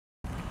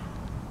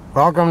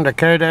Welcome to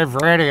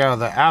KDAV Radio,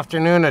 the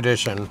afternoon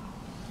edition.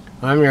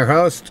 I'm your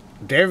host,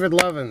 David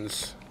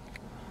Lovins.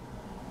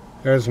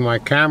 There's my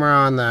camera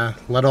on the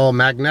little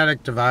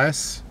magnetic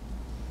device.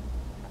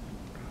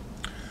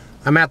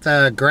 I'm at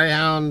the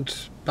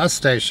Greyhound bus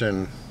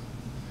station.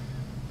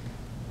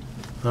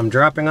 I'm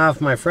dropping off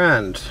my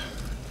friend.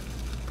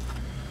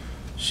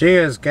 She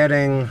is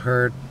getting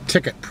her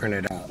ticket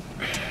printed out.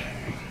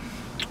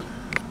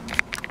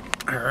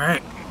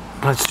 Alright,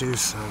 let's do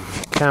some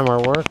camera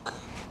work.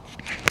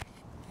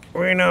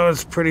 Reno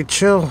is pretty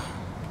chill.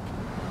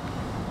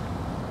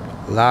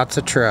 Lots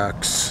of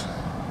trucks.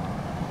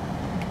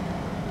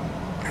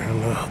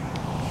 And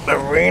the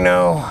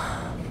Reno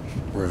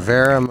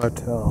Rivera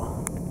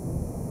Motel.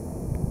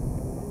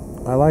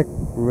 I like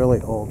really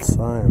old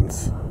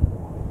signs.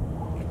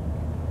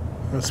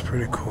 That's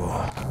pretty cool.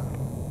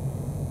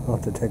 I'll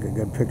have to take a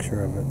good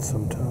picture of it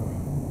sometime.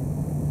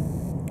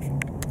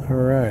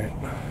 Alright.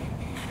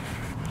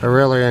 I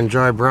really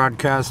enjoy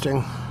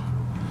broadcasting.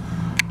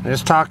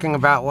 Just talking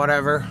about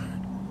whatever.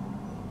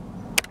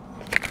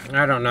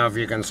 I don't know if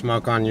you can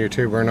smoke on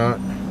YouTube or not.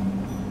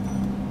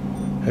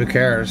 Who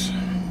cares?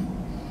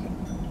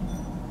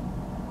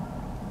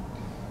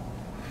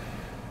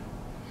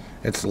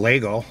 It's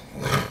legal.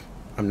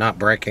 I'm not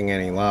breaking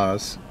any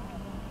laws.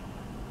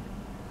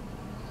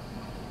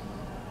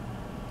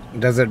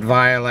 Does it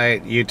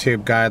violate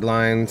YouTube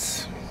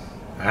guidelines?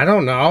 I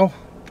don't know.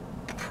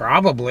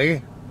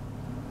 Probably.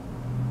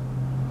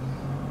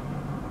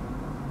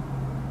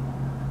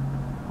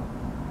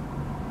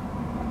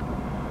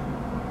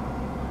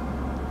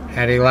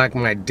 How do you like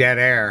my dead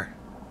air?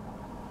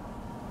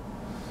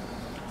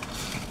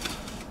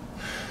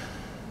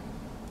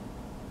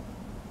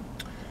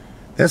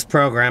 This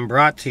program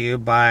brought to you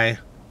by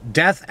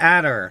Death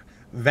Adder,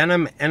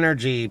 Venom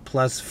Energy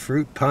plus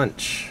Fruit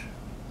Punch.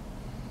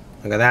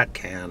 Look at that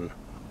can.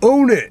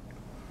 Own it!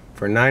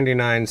 For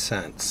 99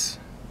 cents.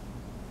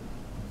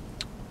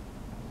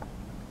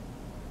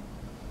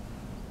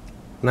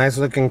 Nice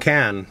looking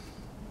can.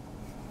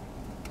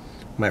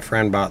 My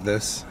friend bought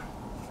this.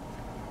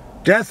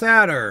 Death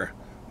Adder.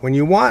 When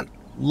you want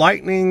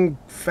lightning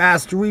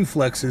fast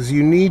reflexes,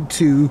 you need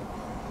the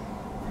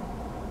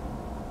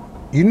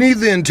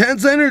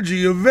intense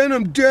energy of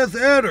Venom Death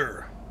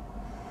Adder.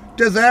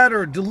 Death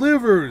Adder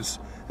delivers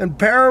a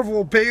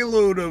powerful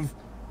payload of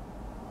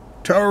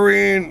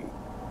taurine,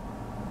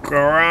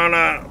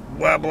 guarana,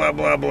 blah blah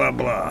blah blah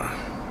blah.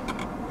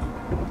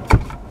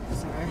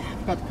 Sorry,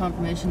 got the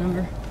confirmation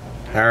number.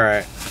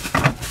 Alright.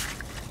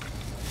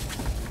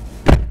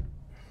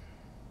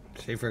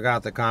 She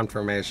forgot the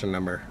confirmation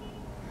number.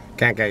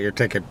 Can't get your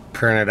ticket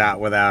printed out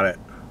without it.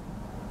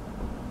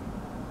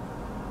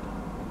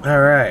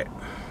 Alright.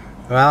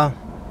 Well,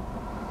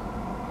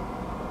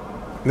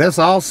 this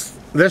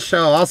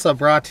show also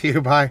brought to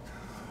you by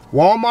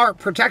Walmart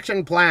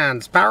Protection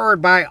Plans,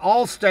 powered by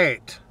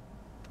Allstate.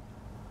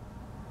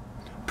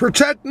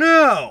 Protect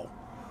now!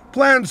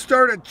 Plans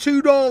start at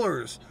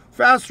 $2.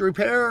 Fast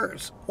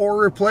repairs or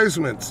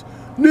replacements.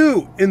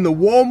 New in the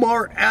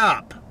Walmart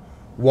app.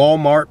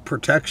 Walmart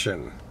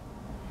Protection.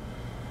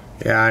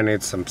 Yeah, I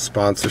need some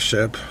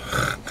sponsorship.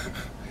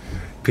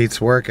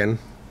 Pete's working.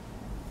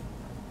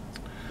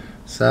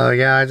 So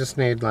yeah, I just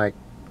need like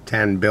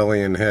 10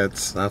 billion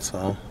hits, that's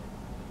all.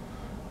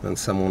 Then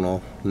someone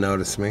will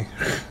notice me.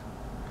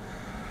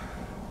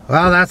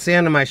 Well, that's the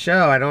end of my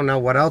show. I don't know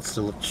what else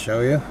to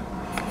show you.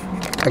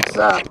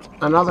 Except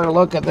another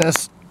look at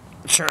this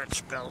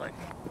church building.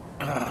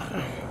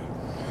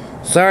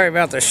 Sorry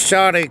about the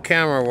shoddy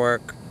camera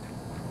work.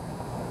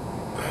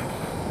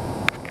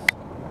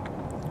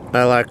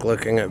 I like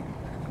looking at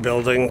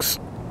buildings.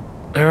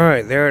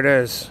 Alright, there it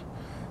is.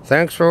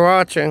 Thanks for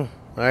watching.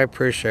 I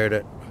appreciate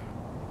it.